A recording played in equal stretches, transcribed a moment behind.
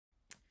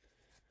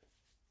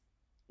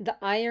The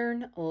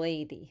Iron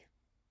Lady.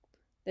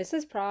 This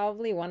is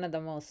probably one of the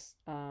most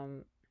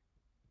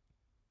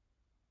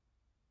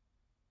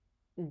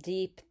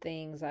deep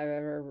things I've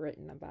ever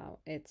written about.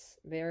 It's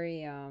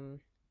very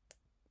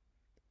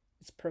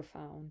it's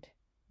profound.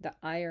 The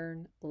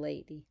Iron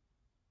Lady.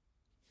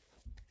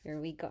 Here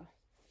we go.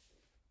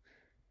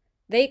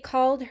 They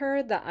called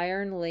her the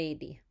Iron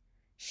Lady.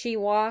 She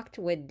walked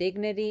with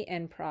dignity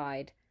and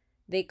pride.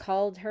 They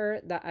called her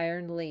the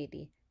Iron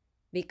Lady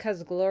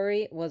because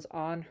glory was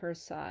on her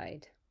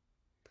side.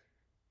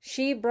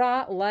 She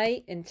brought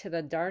light into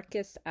the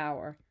darkest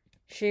hour.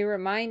 She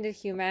reminded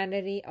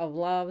humanity of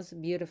love's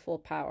beautiful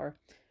power.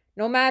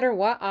 No matter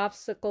what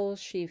obstacles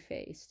she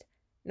faced,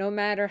 no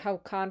matter how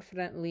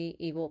confidently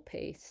evil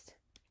paced.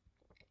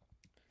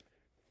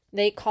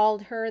 They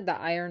called her the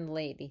Iron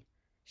Lady.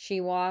 She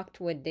walked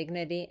with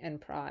dignity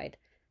and pride.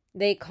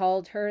 They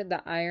called her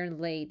the Iron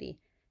Lady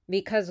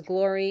because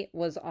glory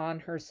was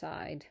on her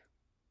side.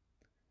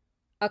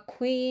 A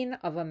queen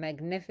of a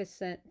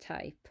magnificent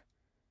type,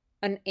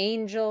 an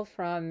angel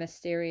from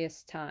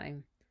mysterious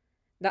time.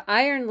 The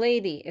Iron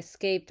Lady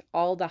escaped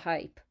all the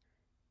hype.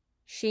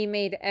 She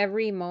made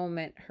every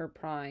moment her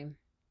prime.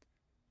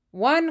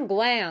 One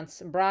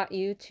glance brought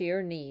you to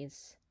your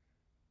knees.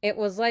 It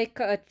was like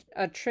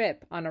a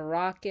trip on a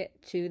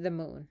rocket to the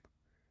moon.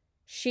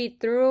 She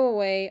threw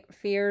away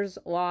fear's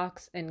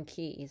locks and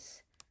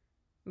keys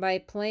by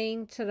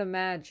playing to the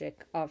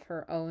magic of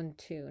her own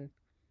tune.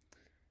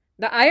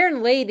 The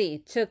Iron Lady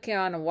took you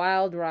on a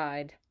wild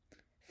ride,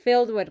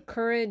 filled with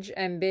courage,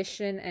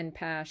 ambition, and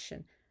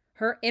passion.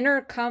 Her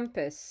inner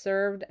compass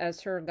served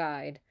as her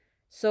guide,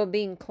 so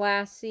being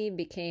classy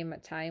became a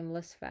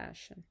timeless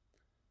fashion.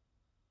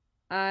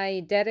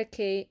 I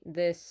dedicate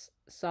this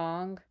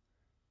song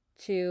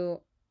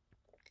to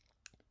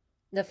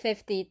the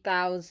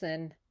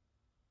 50,000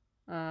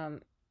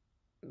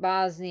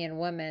 Bosnian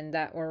women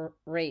that were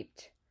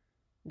raped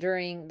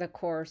during the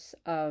course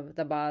of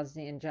the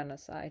Bosnian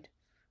genocide.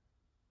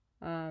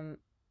 I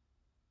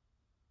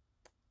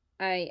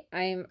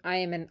am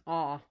in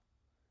awe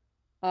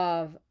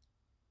of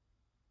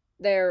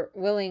their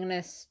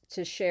willingness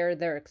to share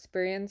their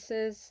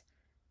experiences,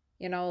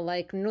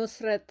 like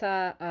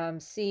Nusreta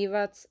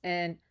Sivac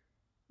and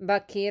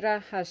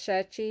Bakira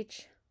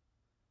Hashechic.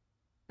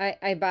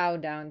 I bow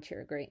down to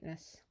your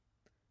greatness.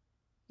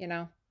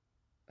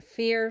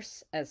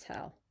 Fierce as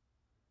hell.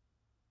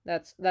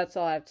 That's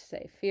all I have to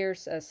say.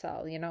 Fierce as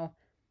hell.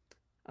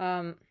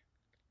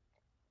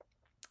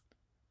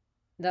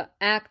 The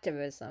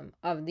activism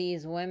of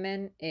these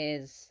women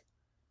is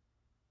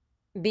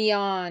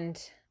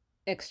beyond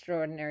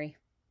extraordinary.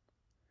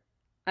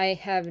 I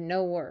have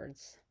no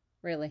words,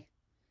 really.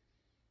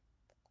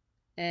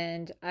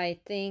 And I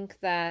think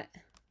that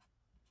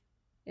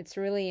it's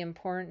really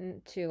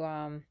important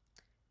to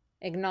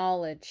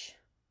acknowledge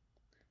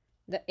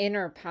the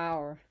inner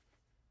power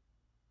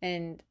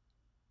and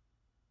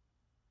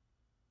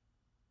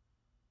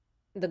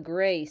the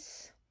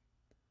grace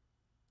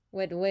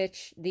with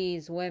which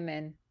these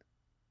women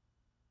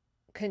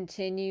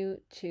continue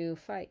to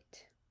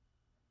fight.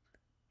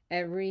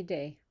 Every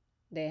day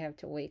they have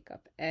to wake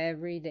up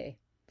every day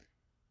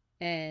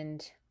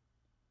and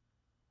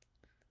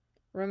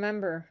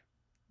remember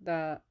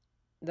the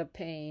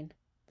pain,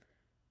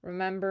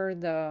 remember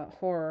the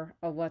horror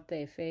of what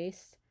they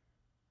faced,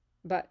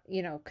 but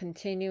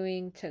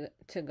continuing to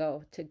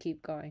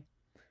keep going.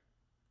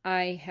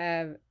 I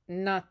have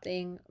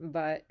nothing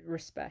but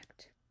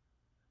respect.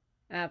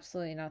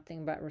 Absolutely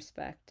nothing but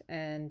respect.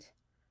 And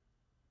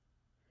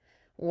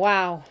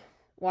wow.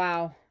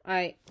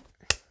 I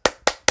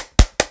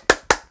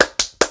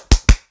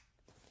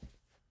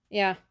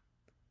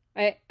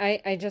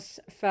just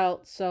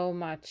felt so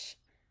much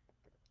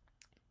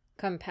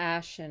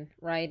compassion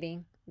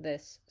writing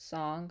this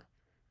song,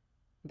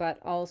 but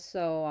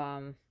also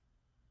I'm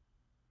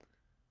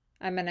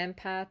an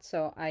empath,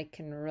 so I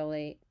can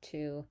relate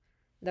to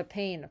the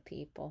pain of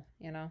people,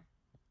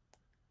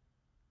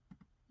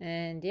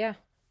 And yeah,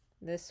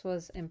 this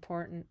was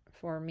important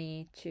for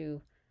me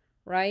to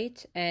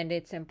write, and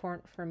it's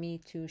important for me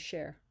to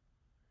share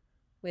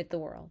with the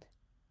world.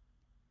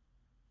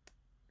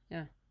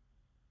 Yeah.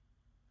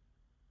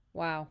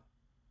 Wow.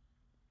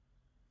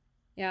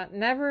 Yeah,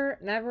 never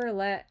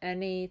let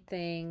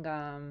anything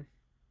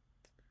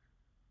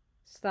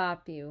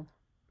stop you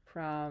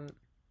from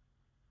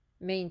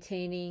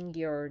maintaining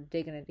your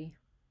dignity.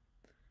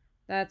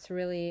 That's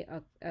really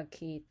a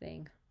key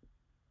thing.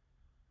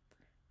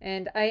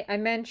 And I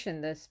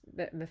mentioned this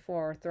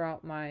before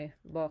throughout my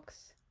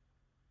books.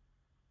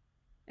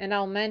 And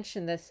I'll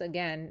mention this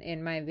again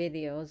in my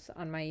videos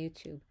on my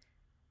YouTube.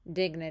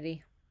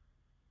 Dignity.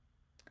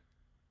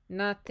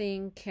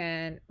 Nothing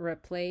can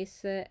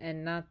replace it,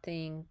 and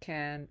nothing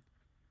can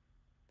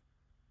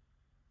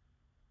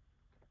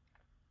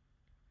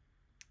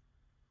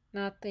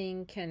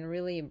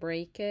really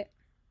break it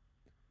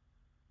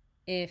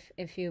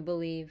if you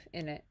believe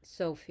in it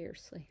so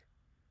fiercely.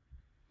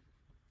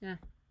 Yeah,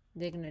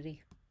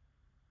 dignity.